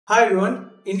Hi everyone,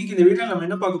 இன்னைக்கு இந்த வீடியோல நம்ம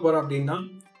என்ன பார்க்க போறோம் அப்படின்னா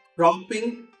cropping,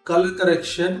 color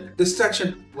correction, distraction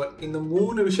இந்த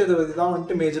மூணு விஷயத்தை பத்தி தான்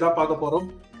வந்து மேஜரா பார்க்க போறோம்.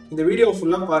 இந்த வீடியோ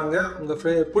ஃபுல்லா பாருங்க. உங்க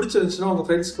பிடிச்சிருந்துச்சுன்னா உங்க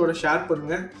ஃப்ரெண்ட்ஸ் கூட ஷேர்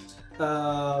பண்ணுங்க.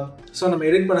 சோ நம்ம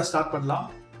எடிட் பண்ண ஸ்டார்ட் பண்ணலாம்.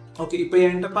 ஓகே, இப்போ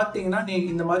என்கிட்ட பாத்தீங்கன்னா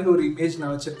இந்த மாதிரி ஒரு இமேஜ்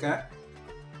நான் வச்சிருக்கேன்.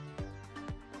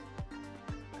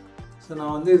 சோ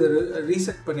நான் வந்து இத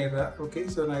ரீசெட் பண்ணிடுறேன். ஓகே,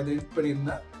 சோ நான் இத எடிட்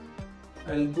பண்ணிருந்தேன்.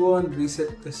 I'll go and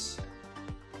reset this.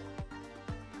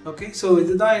 Okay, so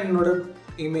இதுதான் என்னோட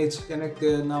இமேஜ்.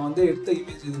 நான் வந்து எடுத்த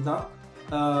இமேஜ் இதுதான்.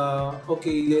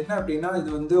 ஓகே, இது என்ன அப்படின்னா இது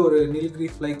வந்து ஒரு நீல்கிரி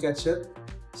ஃப்ளை கேச்சர்.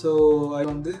 ஸோ அது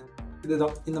வந்து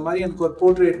இதுதான். இந்த மாதிரி எனக்கு ஒரு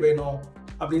போர்ட்ரேட் வேணும்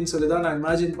அப்படின்னு சொல்லி தான் நான்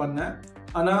இமேஜின் பண்ணேன்.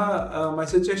 ஆனால் மை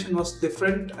சிச்சுவேஷன் வாஸ்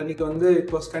டிஃப்ரெண்ட். அன்றைக்கி வந்து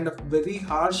it was kind of very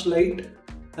harsh light.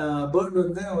 Bird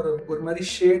வந்து ஒரு மாதிரி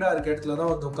ஷேடாக இருக்க இடத்துல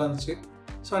தான் வந்து உட்காந்துச்சு.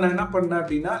 ஸோ நான் என்ன பண்ணேன்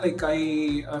அப்படின்னா ஐ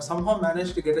somehow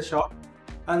managed to get a shot.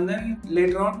 And then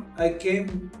later on I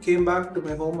came back to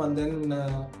my home and then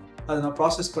அதை நான்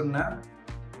ப்ராசஸ் பண்ணேன்.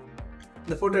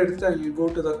 இந்த ஃபோட்டோ எடுத்து I will go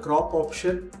to the crop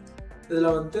option. இதில்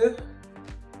வந்து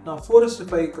நான்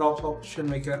 4:5 crop option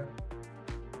வைக்கிறேன்.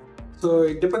 ஸோ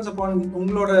இட் டிபெண்ட்ஸ் அப்பான்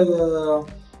உங்களோட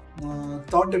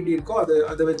தாட் எப்படி இருக்கோ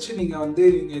அதை வச்சு நீங்கள்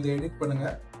இதை எடிட்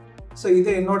பண்ணுங்கள். ஸோ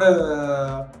இது என்னோட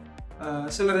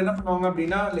சிலர் என்ன பண்ணுவாங்க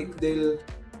அப்படின்னா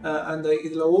அந்த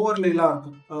இதில் ஓவர்லேலாம்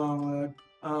இருக்கும்.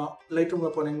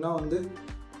 லைட்ரூமில் போனீங்கன்னா வந்து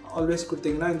ஆல்வேஸ்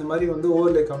கொடுத்தீங்கன்னா இந்த மாதிரி வந்து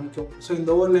ஓவர்லே காமிக்கும். ஸோ இந்த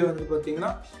ஓவர்லே வந்து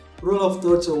பார்த்தீங்கன்னா ரூல் ஆஃப்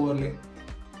தேர்ட்ஸ் ஓவர்லே.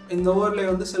 இந்த ஓவர்லே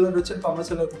வந்து சிலர் வச்சுருப்பாங்க,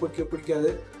 சிலருக்கு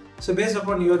பிடிக்காது. So based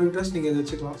upon your interest நீங்கள் இதை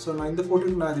வச்சுக்கலாம். ஸோ நான் இந்த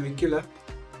ஃபோட்டோக்கு நான் இது வைக்கல.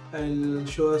 I will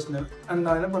show us நெவ். And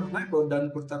நான் என்ன பண்ணுறேன்னா இப்போ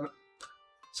டன் கொடுத்துறேன்.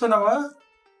 ஸோ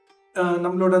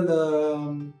நம்மளோட அந்த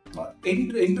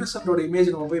இன்ட்ரெஸ்டோட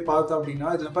இமேஜ் நம்ம போய் பார்த்தோம் அப்படின்னா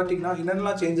இதில் பார்த்தீங்கன்னா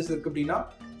என்னென்னலாம் சேஞ்சஸ் இருக்குது அப்படின்னா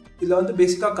இதில் வந்து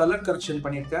பேசிக்காக கலர் கரெக்ஷன்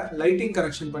பண்ணியிருக்கேன், லைட்டிங்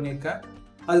கரெக்ஷன் பண்ணியிருக்கேன்,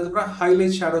 அதுக்கப்புறம்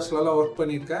ஹைலைட் ஷேடோஸ்லாம் ஒர்க்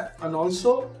பண்ணியிருக்கேன். அண்ட்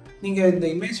ஆல்சோ நீங்கள் இந்த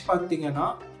இமேஜ் பார்த்தீங்கன்னா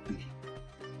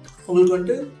உங்களுக்கு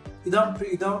வந்துட்டு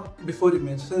இதான் பிஃபோர்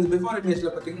இமேஜ். ஸோ இந்த பிஃபோர்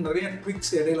இமேஜில் பார்த்தீங்கன்னா நிறைய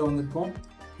ட்விக்ஸ் இடையில வந்திருக்கும்.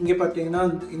 இங்கே பார்த்தீங்கன்னா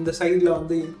இந்த சைடில்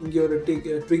வந்து இங்கே ஒரு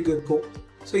ட்விக் இருக்கும்.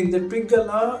 ஸோ இந்த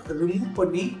ட்விக்கெல்லாம் ரிமூவ்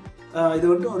பண்ணி இது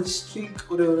வந்துட்டு ஒரு ஸ்ட்ரீக்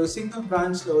ஒரு சிங்கிள்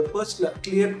பிரான்ச்சில் ஒரு பர்ஸில்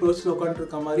கிளியர் பர்ஸில்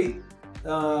உட்காந்துருக்க மாதிரி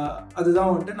அதுதான்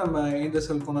வந்துட்டு நம்ம எண்ட்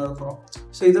ரிசல்ட் கொண்டு வர போகிறோம்.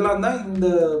 ஸோ இதெல்லாம் தான்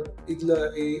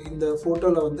இந்த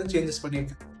ஃபோட்டோவில் வந்து சேஞ்சஸ்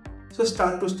பண்ணியிருக்கேன். ஸோ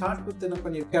ஸ்டார்ட் வித் என்ன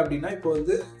பண்ணியிருக்கேன் அப்படின்னா இப்போ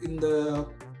வந்து இந்த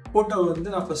ஃபோட்டோ வந்து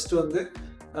நான் ஃபஸ்ட்டு வந்து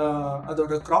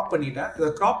அதோட க்ராப் பண்ணிட்டேன்.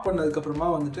 இதை க்ராப் பண்ணதுக்கப்புறமா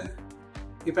வந்துட்டு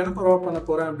இப்போ என்ன க்ராப் பண்ண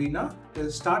போகிறேன் அப்படின்னா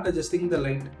start adjusting the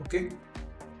light. Okay,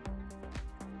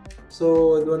 so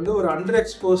இது வந்து ஒரு அண்டர்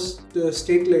எக்ஸ்போஸ்ட்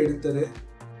ஸ்டேட்டில் எடுத்தது.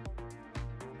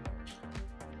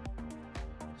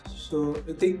 ஸோ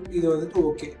ஐ திங்க் இது வந்துட்டு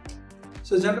ஓகே.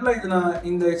 ஸோ ஜென்ரலாக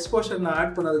இந்த எக்ஸ்போஷர் நான்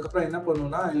ஆட் பண்ணதுக்கப்புறம் என்ன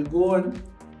பண்ணுவேன்னா I will go and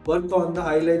work on the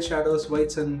highlight shadows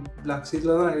whites and blocks.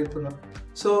 இதில் தான் எடிட் பண்ணுவேன்.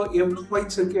 ஸோ எவ்வளோ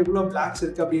ஒயிட்ஸ் இருக்குது எவ்வளோ பிளாக்ஸ்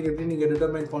இருக்குது அப்படிங்கிறது நீங்கள்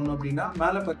டிட்டர்மைன் பண்ணணும் அப்படின்னா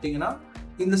மேலே பார்த்தீங்கன்னா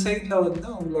இந்த சைடில் வந்து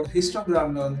உங்களோட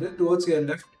ஹிஸ்டோகிராமில் வந்து டுவர்ட்ஸ் யுவர்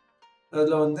லெஃப்ட்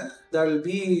அதில் வந்து there will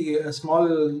be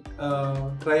small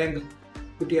triangle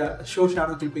குட்டியா ஷோ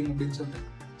ஷேடோ கிளிப்பிங் அப்படின்னு சொல்லிட்டு.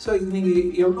 ஸோ இது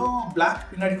நீங்கள் எவ்வளோ பிளாக்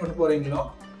பின்னாடி கொண்டு போகிறீங்களோ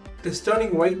இட்ஸ்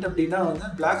டர்னிங் ஒயிட் அப்படின்னா வந்து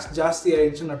பிளாக்ஸ் ஜாஸ்தி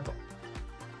ஆயிடுச்சுன்னு அர்த்தம்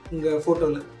உங்கள்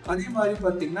ஃபோட்டோவில். அதே மாதிரி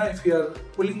பார்த்தீங்கன்னா if you are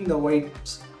pulling the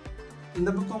whites இந்த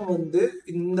பக்கம் வந்து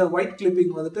இந்த ஒயிட்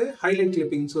கிளிப்பிங் வந்துட்டு ஹைலைட்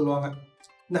கிளிப்பிங் சொல்லுவாங்க.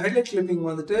 இந்த ஹைலைட் கிளிப்பிங்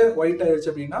வந்துட்டு ஒயிட் ஆயிடுச்சு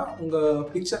அப்படின்னா உங்கள்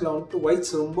பிக்சரில் வந்துட்டு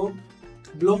ஒயிட்ஸ் ரொம்ப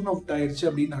ப்ளோன் அவுட் ஆயிடுச்சு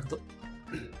அப்படின்னு அர்த்தம்.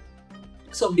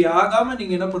 ஸோ அப்படி ஆகாமல்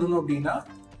நீங்கள் என்ன பண்ணணும் அப்படின்னா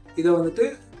இதை வந்துட்டு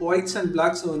ஒயிட்ஸ் அண்ட்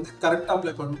பிளாக்ஸை வந்து கரெக்டாக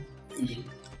அப்ளை பண்ணணும்.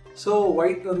 ஸோ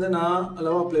ஒயிட் வந்து நான்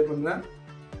அளவாக அப்ளை பண்ணுறேன்,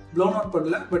 ப்ளோன் அவுட்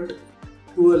பண்ணல, பட்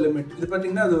டு அ லிமிட். இது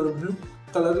பார்த்தீங்கன்னா அது ஒரு ப்ளூ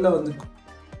கலரில் வந்துருக்கும்.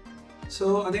 ஸோ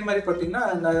அதே மாதிரி பார்த்தீங்கன்னா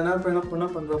நான் என்ன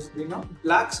பண்ணுறேன் அப்படின்னா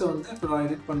பிளாக்ஸை வந்து இப்போ நான்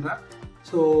எடிட் பண்ணுறேன்.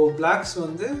 ஸோ பிளாக்ஸ்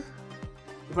வந்து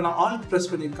இப்போ நான் ஆல்ட் ப்ரெஸ்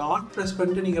பண்ணியிருக்கேன். ஆல்ட் ப்ரெஸ்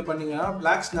பண்ணிட்டு நீங்கள் பண்ணிங்கன்னா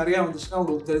பிளாக்ஸ் நிறையா வந்துச்சுன்னா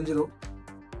உங்களுக்கு தெரிஞ்சிடும்.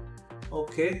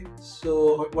 ஓகே, ஸோ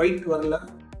ஒயிட் வரல,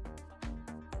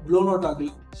 ப்ளோன் அவுட்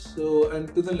ஆகல. So and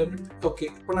to the limit. Okay,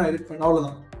 இப்போ நான் எடிட் பண்ணேன்,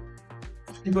 அவ்வளோதான்.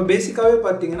 இப்போ பேசிக்காகவே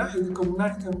பார்த்தீங்கன்னா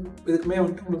இதுக்குமே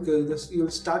வந்துட்டு உங்களுக்கு you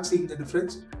will start seeing the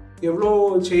difference. எவ்வளோ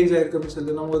சேஞ்ச் ஆகிருக்குன்னு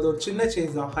சொல்லிட்டு நம்ம அது ஒரு சின்ன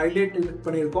சேஞ்ச் தான். ஹைலைட் எடிட்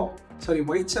பண்ணியிருக்கோம்,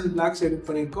 ஒயிட்ஸ் அண்ட் பிளாக்ஸ் எடிட்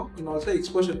பண்ணியிருக்கோம், இன்னும் ஆல்சோ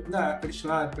எக்ஸ்போஷர் வந்து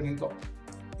அடிஷ்னலாக ஆட் பண்ணியிருக்கோம்.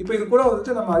 இப்போ இது கூட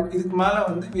வந்துட்டு நம்ம இதுக்கு மேலே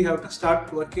வந்து we have to start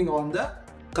working on the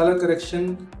colour correction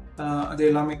அது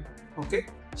எல்லாமே. ஓகே,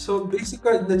 ஸோ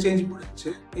பேசிக்காக இந்த சேஞ்ச்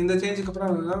முடிச்சு. இந்த சேஞ்சுக்கு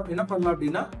அப்புறம் என்ன பண்ணலாம்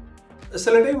அப்படின்னா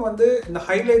சில டைம் வந்து இந்த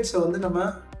ஹைலைட்ஸை வந்து நம்ம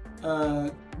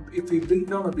if we bring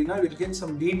down அப்படின்னா we'll get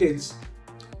some details.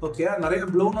 Okay, நிறைய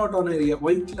ப்ளோன் அவுட் ஆன ஏரியா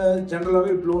ஒயிட்டில்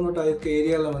ஜென்ரலாகவே ப்ளோன் அவுட் ஆகிருக்க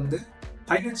ஏரியாவில் வந்து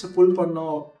ஹைலைட்ஸை புல்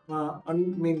பண்ணோம்,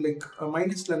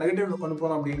 மைனஸில் நெகட்டிவ்ல கொண்டு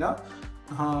போனோம் அப்படின்னா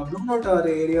ப்ளூ நோட் ஆகிற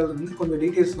ஏரியாவில் வந்து கொஞ்சம்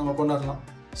டீட்டெயில்ஸ் நம்ம கொண்டு வரலாம்.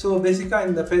 ஸோ பேசிக்காக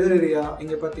இந்த ஃபெதர் ஏரியா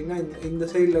இங்கே பார்த்தீங்கன்னா இந்த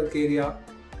சைடில் இருக்க ஏரியா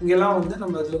இங்கெல்லாம் வந்து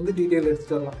நம்ம அதில் வந்து டீட்டெயில்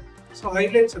எடுத்துகிட்டு வரலாம். ஸோ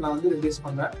ஹைலைட்ஸை நான் வந்து ரெடியூஸ்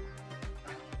பண்ணுறேன்.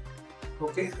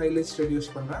 ஓகே, ஹைலைட்ஸ் ரெடியூஸ்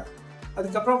பண்ணுறேன்.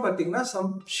 அதுக்கப்புறம் பார்த்தீங்கன்னா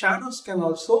சம் ஷேடோஸ் கேன்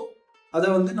ஆல்சோ அதை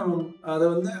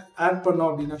வந்து ஆட் பண்ணோம்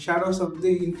அப்படின்னா, ஷேடோஸை வந்து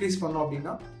இன்க்ரீஸ் பண்ணோம்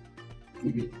அப்படின்னா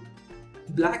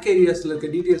பிளாக் ஏரியாஸில் இருக்க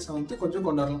டீட்டெயில்ஸை வந்து கொஞ்சம்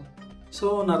கொண்டு வரலாம். ஸோ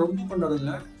நான் ரொம்ப கொண்டு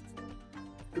வரதில்லை.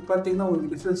 இப்போ பார்த்தீங்கன்னா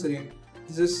உங்களுக்கு டிஃப்ரென்ஸ் தெரியும்.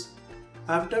 This is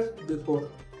after before.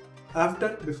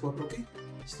 Okay,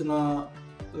 so நான்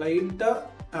லைட்டாக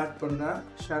ஆட் பண்ணுறேன்,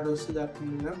 ஷேடோஸ் இது ஆட்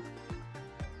பண்ணுறேன்.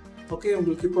 ஓகே,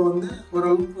 உங்களுக்கு இப்போ வந்து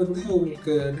ஓரளவுக்கு வந்து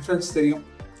உங்களுக்கு டிஃப்ரென்ஸ் தெரியும்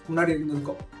முன்னாடி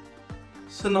இருந்திருக்கும்.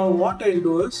 ஸோ நான் வாட் ஐ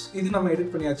டூ இஸ், இது நம்ம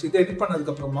எடிட் பண்ணியாச்சு. இது எடிட்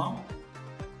பண்ணதுக்கப்புறமா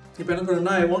இப்போ என்ன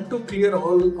பண்ணுறேன்னா, I want to clear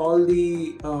all the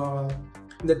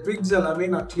இந்த ட்விக்ஸ் எல்லாமே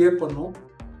நான் கிளியர் பண்ணும்.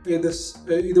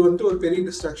 இது வந்து ஒரு பெரிய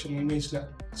டிஸ்ட்ராக்ஷன் இமேஜில்.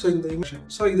 ஸோ இந்த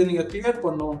இமேஜ் இதை நீங்கள் கிளியர்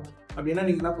பண்ணோம் அப்படின்னா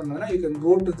நீங்கள் என்ன பண்ணுங்கன்னா, you can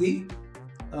go to the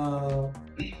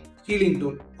healing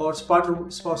tool R spot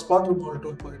removal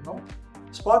tool போயிடணும்.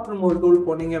 ஸ்பாட் ரிமூவல் டூல்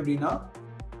போனீங்க அப்படின்னா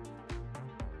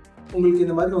உங்களுக்கு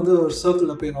இந்த மாதிரி வந்து ஒரு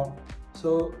சர்க்கிளில் போயிடும். ஸோ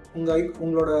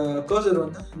உங்களோட கர்சர்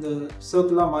வந்து இந்த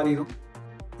சர்க்கிளாக மாறிடும்.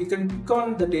 You can click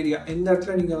on that area. எந்த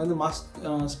இடத்துல நீங்கள் வந்து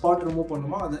ஸ்பாட் ரிமூவ்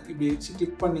பண்ணுமோ அதை இப்படி வச்சு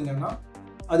கிளிக் பண்ணிங்கன்னா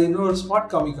அது இன்னொரு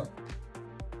ஸ்பாட் காமிக்கும்.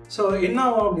 ஸோ என்ன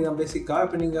ஆகும் அப்படின்னா, பேசிக்காக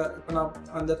இப்போ நான்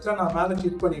அந்த இடத்துல நான் மேலே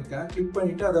கிளிக்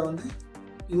பண்ணிவிட்டு அதை வந்து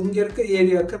இங்கே இருக்க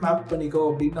ஏரியாவுக்கு மேப் பண்ணிக்கோ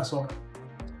அப்படின்னு நான் சொல்கிறேன்.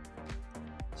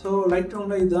 ஸோ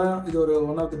லைட்ரூமில் இது ஒரு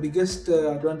one of the biggest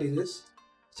advantages.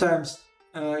 So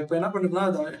இப்போ என்ன பண்ணுறேன்னா,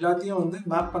 அதை எல்லாத்தையும் வந்து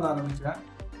மேப் பண்ண ஆரம்பிக்கிறேன்.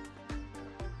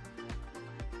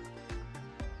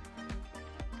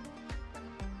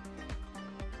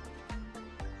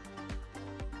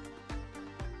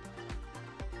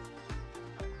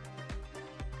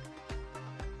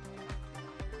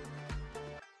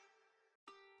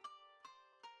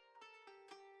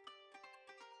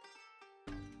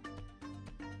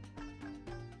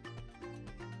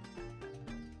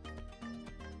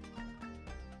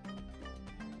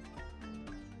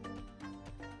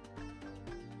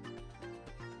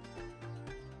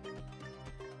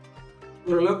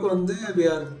 ஓரளவுக்கு வந்து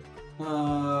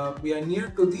we are near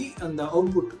to the அந்த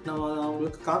அவுட்புட். நம்ம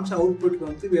உங்களுக்கு காமிச்ச அவுட்புட்க்கு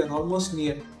வந்து we are almost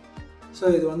near. So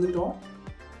இது வந்துட்டோம்.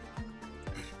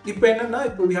 இப்போ என்னென்னா,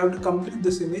 இப்போ we have to complete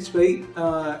this image by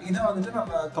இதை வந்துட்டு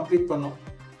நம்ம கம்ப்ளீட் பண்ணோம்.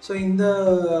 ஸோ இந்த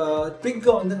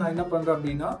ட்விக்கை வந்து நான் என்ன பண்ணுறேன்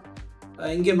அப்படின்னா,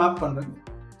 இங்கே மேப் பண்ணுறேன்.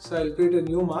 So I'll create a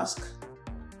new mask.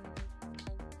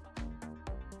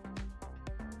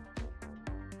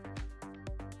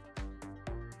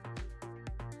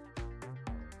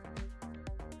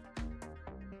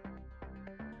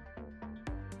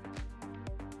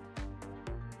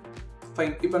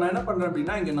 Fine. இப்போ நான் என்ன பண்ணுறேன்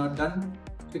அப்படின்னா, இங்கே நான் டன்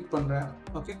கிளிக் பண்ணுறேன்.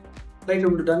 ஓகே, ரைட்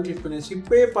உங்களுக்கு டன் கிளிக் பண்ணிடுச்சு.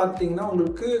 இப்போயே பார்த்தீங்கன்னா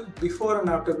உங்களுக்கு பிஃபோர்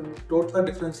அண்ட் ஆஃப்டர் டோட்டலாக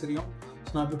டிஃப்ரென்ஸ் தெரியும்.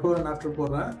 ஸோ நான் பிஃபோர் அண்ட் ஆஃப்டர்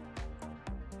போடுறேன்.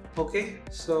 ஓகே,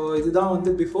 ஸோ இதுதான்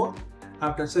வந்து பிஃபோர்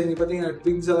ஆஃப்டர். ஸோ இங்கே பார்த்தீங்கன்னா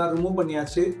ட்விக்ஸ் எல்லாம் ரிமூவ்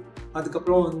பண்ணியாச்சு.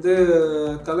 அதுக்கப்புறம் வந்து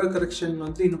கலர் கரெக்ஷன்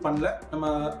வந்து இன்னும் பண்ணல.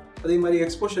 நம்ம அதே மாதிரி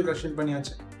எக்ஸ்போஷர் கரெக்ஷன்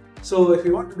பண்ணியாச்சு. So if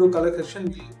you want to two colour correction,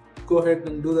 go head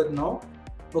and do that now.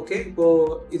 Okay,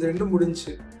 இப்போது இது ரெண்டும்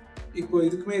முடிஞ்சு. இப்போ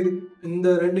இதுக்குமே இந்த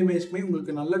ரெண்டு இமேஜ்க்குமே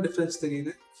உங்களுக்கு நல்ல டிஃப்ரென்ஸ்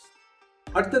தெரியுது.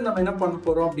 அடுத்து நம்ம என்ன பண்ண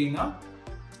போகிறோம் அப்படின்னா,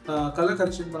 கலர்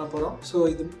கரெக்ஷன் பண்ண போகிறோம். ஸோ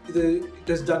இது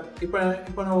இட் இஸ் டன். இப்போ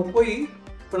நம்ம போய்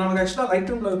நமக்கு ஆக்சுவலாக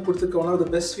லைட்ரூமில் கொடுத்துருக்க one of the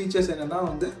best features என்னென்னா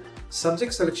வந்து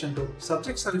சப்ஜெக்ட்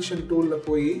செலெக்ஷன் டூலில்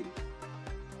போய்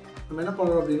நம்ம என்ன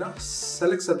பண்ணுறோம் அப்படின்னா,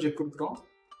 செலக்ட் சப்ஜெக்ட் கொடுக்குறோம்.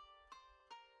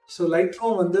 ஸோ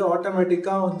லைட்ரூம் வந்து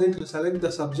ஆட்டோமேட்டிக்காக வந்து it will select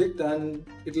the subject and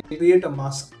it will create a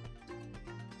mask.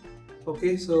 Okay,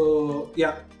 so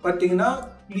பார்த்தீங்கன்னா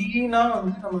க்ளீனாக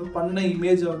வந்து நம்ம பண்ண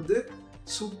இமேஜை வந்து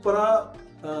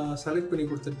சூப்பராக செலக்ட் பண்ணி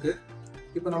கொடுத்துருக்கு.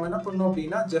 இப்போ நம்ம என்ன பண்ணோம்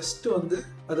அப்படின்னா, ஜஸ்ட்டு வந்து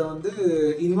அதை வந்து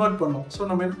இன்வெர்ட் பண்ணோம். ஸோ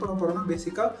நம்ம என்ன பண்ண போகிறோம்னா,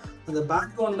 பேசிக்காக அந்த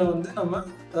பேக்ரவுண்டில் வந்து நம்ம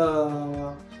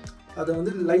அதை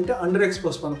வந்து லைட்டாக அண்டர்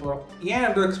எக்ஸ்போஸ் பண்ண போகிறோம். ஏன்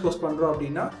அண்டர் எக்ஸ்போஸ் பண்ணுறோம்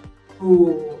அப்படின்னா, to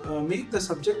make the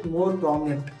subject more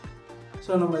prominent.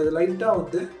 So நம்ம இதை லைட்டாக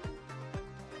வந்து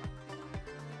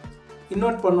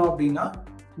இன்வெர்ட் பண்ணோம் அப்படின்னா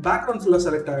பேக்ரவுண்ட் ஃபுல்லாக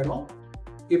செலக்ட் ஆகிடும்.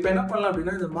 இப்போ என்ன பண்ணலாம்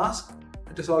அப்படின்னா, இந்த mask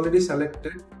it is already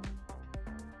selected.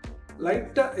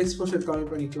 லைட்டாக எக்ஸ்போஷர் கம்மி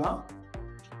பண்ணிக்கலாம்.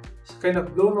 கைண்ட் ஆஃப்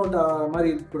ப்ளூ நோட் மாதிரி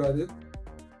இருக்கக்கூடாது.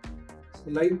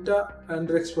 லைட்டாக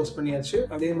அண்டர் எக்ஸ்போஸ் பண்ணியாச்சு.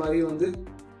 அதே மாதிரி வந்து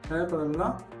என்ன பண்ணணும்னா,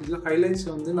 இதில் ஹைலைட்ஸ்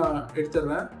வந்து நான்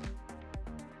எடுத்துடுறேன்.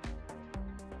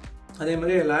 அதே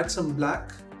மாதிரி I'll add some black.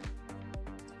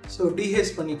 So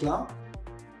டீஹேஸ் பண்ணிக்கலாம்.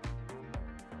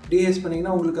 டீஹேஸ்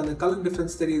பண்ணிங்கன்னா உங்களுக்கு அந்த கலர்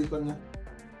டிஃப்ரென்ஸ் தெரியுது பாருங்கள்.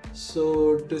 So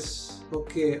it is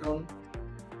okay.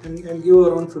 I'll give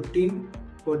around 15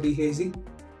 for dehazing.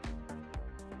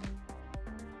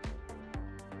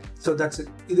 So that's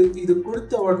it. இது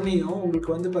கொடுத்த உடனேயும்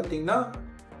உங்களுக்கு வந்து பார்த்தீங்கன்னா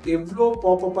எவ்வளோ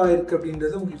பாப்பப்பாக இருக்குது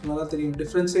அப்படின்றது உங்களுக்கு நல்லா தெரியும்,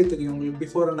 டிஃப்ரென்ஸே தெரியும் உங்களுக்கு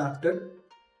பிஃபோர் அண்ட் ஆஃப்டர்.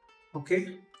 ஓகே,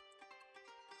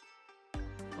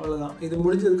 அவ்வளோதான். இது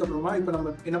முடிஞ்சதுக்கப்புறமா இப்போ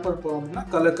நம்ம என்ன பண்ண போகிறோம் அப்படின்னா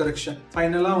கலர் கரெக்ஷன்.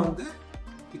 ஃபைனலாக வந்து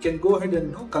you can go head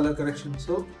and two colour correction.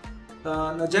 So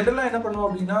நான் ஜென்ரலாக என்ன பண்ணுவோம்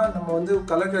அப்படின்னா நம்ம வந்து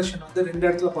கலர் கரெக்ஷன் வந்து 2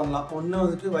 இடத்துல பண்ணலாம். ஒன்று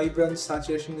வந்துட்டு வைப்ரன்ஸ்,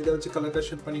 சேச்சுரேஷன், இதை வச்சு கலர்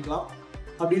கரெக்ஷன் பண்ணிக்கலாம்.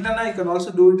 அப்படி இல்லைன்னா you can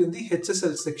also do it in the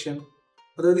HSL section,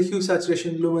 அதாவது ஹியூ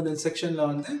சேச்சுரேஷன் லூமினன்ஸ் செக்ஷனில்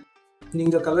வந்து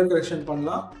நீங்கள் கலர் கரெக்ஷன்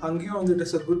பண்ணலாம். அங்கேயும் வந்து it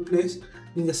is a good place.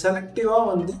 நீங்கள் செலக்டிவாக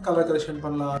வந்து கலர் கரெக்ஷன்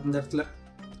பண்ணலாம் அந்த இடத்துல.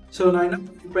 ஸோ நான்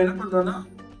இப்போ என்ன பண்ணுறேன்னா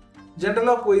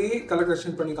ஜென்ரலாக போய் கலர்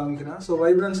கரெக்ஷன் பண்ணி காமிக்கிறேன். ஸோ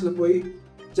வைப்ரன்ஸில் போய்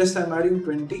just I'm adding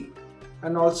 20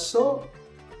 and also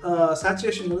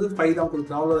saturation வந்து 5 தான்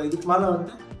கொடுக்குறேன், அவ்வளோதான். இதுக்கு மேலே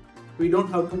வந்து we don't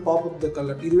have to pop up the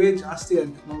color. இதுவே ஜாஸ்தியாக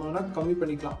இருக்குது, நம்ம வேணால் கம்மி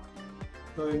பண்ணிக்கலாம்.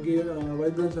 ஸோ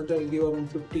வைப்ரன்ஸ் வந்து I'll give around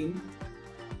 15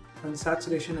 and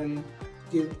saturation I'll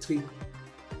give 3.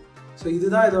 So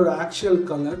இதுதான் இதோட ஆக்சுவல்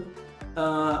கலர்.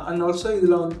 அண்ட் ஆல்சோ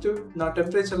இதில் வந்துட்டு நான்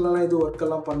டெம்பரேச்சர்லாம் எதுவும்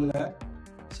ஒர்க்கெல்லாம் பண்ணல.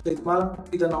 ஸோ இது மேலே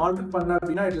இதை நான் ஆல்டர் பண்ணேன்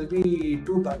அப்படின்னா it will be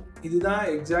two bad. இதுதான்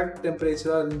எக்ஸாக்ட்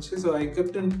டெம்பரேச்சராக இருந்துச்சு. So I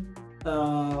kept in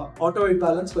auto white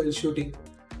balance while shooting.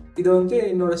 இது வந்து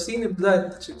என்னோட சீன் இப்படி தான்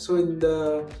இருந்துச்சு. ஸோ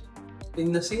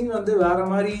இந்த சீன் வந்து வேறு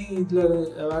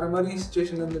மாதிரி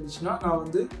சுச்சுவேஷன் இருந்துச்சுன்னா நான்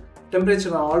வந்து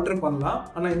டெம்பரேச்சர் நான் ஆல்டர் பண்ணலாம்.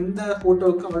 ஆனால் இந்த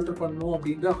ஃபோட்டோவுக்கு ஆல்டர் பண்ணணும்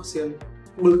அப்படின்ற அவசியம்.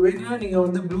 உங்களுக்கு வேணும்னா நீங்கள்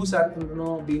வந்து ப்ளூஸ் ஆட்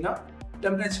பண்ணணும் அப்படின்னா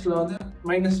டெம்பரேச்சரில் வந்து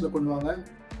மைனஸில் கொண்டு வாங்க,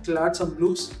 இட் ஆட் சம்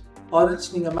ப்ளூஸ்.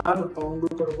 ஆரல்ஸ் நீங்கள் மேலே இருப்போம்,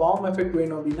 உங்களுக்கு ஒரு வார்ம் எஃபெக்ட்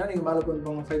வேணும் அப்படின்னா நீங்கள் மேலே கொண்டு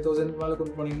போங்க, 5000 மேலே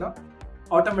கொண்டு போனீங்கன்னா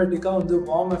ஆட்டோமேட்டிக்காக வந்து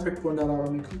வார்ம் எஃபெக்ட் கொண்டு வர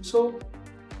ஆரம்பிக்கும். ஸோ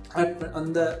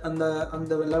அந்த அந்த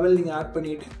அந்த லெவல் நீங்கள் ஆட்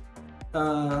பண்ணிவிட்டு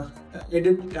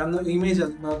எடிட் அந்த இமேஜ்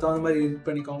அதுக்கு தகுந்த மாதிரி எடிட்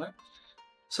பண்ணிக்கோங்க.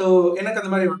 ஸோ எனக்கு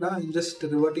அந்த மாதிரி வேண்டாம், just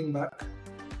reverting back.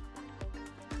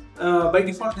 By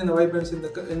default இந்த வைப்ரன்ஸ்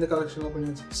இந்த கலெக்ஷனில்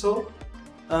பண்ணியாச்சு. So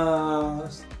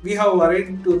we have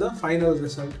arrived to the final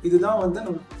result. இதுதான் வந்து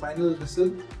நமக்கு ஃபைனல்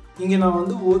ரிசல்ட். இங்கே நான்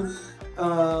வந்து ஒரு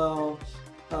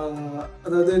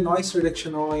அதாவது நாய்ஸ்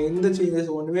ரிடக்ஷனோ எந்த சேஞ்சஸ்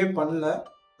ஒன்றுமே பண்ணல.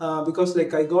 Because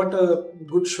like I got a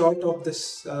good shot of this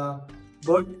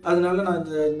bird. அதனால நான்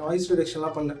இந்த நாய்ஸ்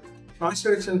ரிடக்ஷன்லாம் பண்ணல. நாய்ஸ்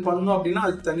ரிடக்ஷன் பண்ணோம் அப்படின்னா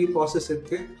அதுக்கு தனி ப்ராசஸ்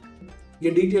இருக்குது.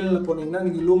 இங்கே டீட்டெயிலில் போனீங்கன்னா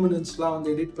நீங்கள் லூமினன்ஸ்லாம்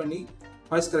வந்து எடிட் பண்ணி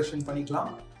நாய்ஸ் கரெக்ஷன்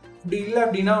பண்ணிக்கலாம். இப்படி இல்லை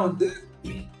அப்படின்னா வந்து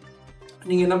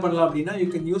நீங்கள் என்ன பண்ணலாம் அப்படின்னா யூ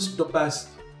கேன் யூஸ் Topaz.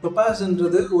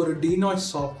 Topazன்றது ஒரு DeNoise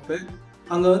சாஃப்ட்வேர்.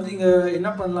 அங்கே வந்து நீங்கள் என்ன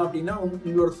பண்ணலாம் அப்படின்னா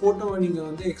உங்களோட ஃபோட்டோவை நீங்கள்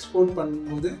வந்து எக்ஸ்போர்ட்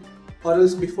பண்ணும்போது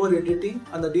ஆர்எல்ஸ் பிஃபோர் எடிட்டிங்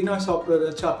அந்த DeNoise சாஃப்ட்வேர்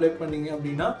வச்சு அப்ளை பண்ணிங்க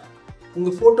அப்படின்னா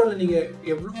உங்கள் ஃபோட்டோவில் நீங்கள்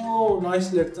எவ்வளோ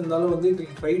நாய்ஸில் எடுத்திருந்தாலும் வந்து it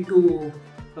will try to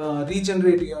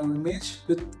regenerate your image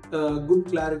with good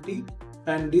clarity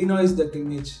and DeNoise that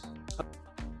image.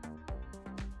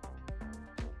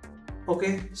 Okay,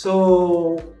 so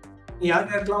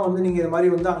யாருக்கெல்லாம் வந்து நீங்கள் இந்த மாதிரி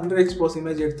வந்து அண்டர் எக்ஸ்போஸ்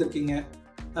இமேஜ் எடுத்திருக்கீங்க,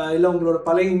 இல்லை உங்களோட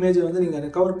பழைய இமேஜை வந்து நீங்கள்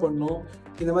ரெக்கவர் பண்ணணும்,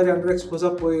 இந்த மாதிரி அண்டர்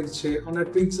எக்ஸ்போஸாக போயிடுச்சு, ஆனால்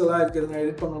ட்வீக்ஸ் எல்லாம் இருக்கிறது நான்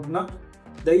எடிட் பண்ணோம் அப்படின்னா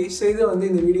தயவுசெய்து வந்து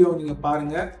இந்த வீடியோவை நீங்கள்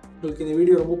பாருங்கள். உங்களுக்கு இந்த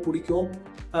வீடியோ ரொம்ப பிடிக்கும்.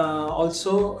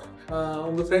 ஆல்சோ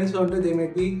உங்கள் ஃப்ரெண்ட்ஸ் வந்து they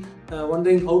made B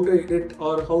wondering how to edit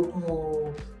R how to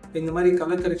இந்த மாதிரி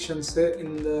கலர் கரெக்ஷன்ஸு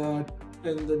இந்த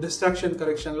டிஸ்ட்ராக்ஷன்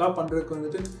கரெக்ஷன்லாம் பண்ணுறதுக்கு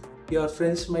வந்துட்டு your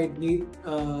friends might need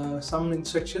some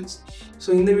instructions. So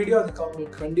இந்த வீடியோ அதுக்கு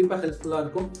அவங்களுக்கு கண்டிப்பாக ஹெல்ப்ஃபுல்லாக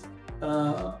இருக்கும்.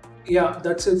 Yeah,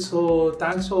 that's it. So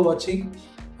thanks for watching.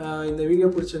 இந்த வீடியோ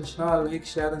பிடிச்சிருந்துச்சுன்னா லைக்,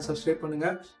 ஷேர் அண்ட் சப்ஸ்கிரைப்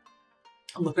பண்ணுங்கள்.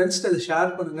 உங்கள் ஃப்ரெண்ட்ஸ்கிட்ட அதை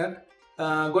ஷேர் பண்ணுங்கள்.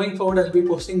 Going forward I'll be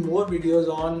posting more videos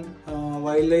on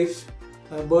wildlife,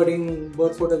 birding,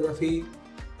 bird photography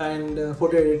and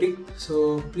photo editing. So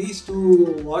please do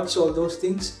watch all those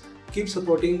things. Keep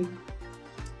supporting.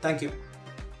 Thank you.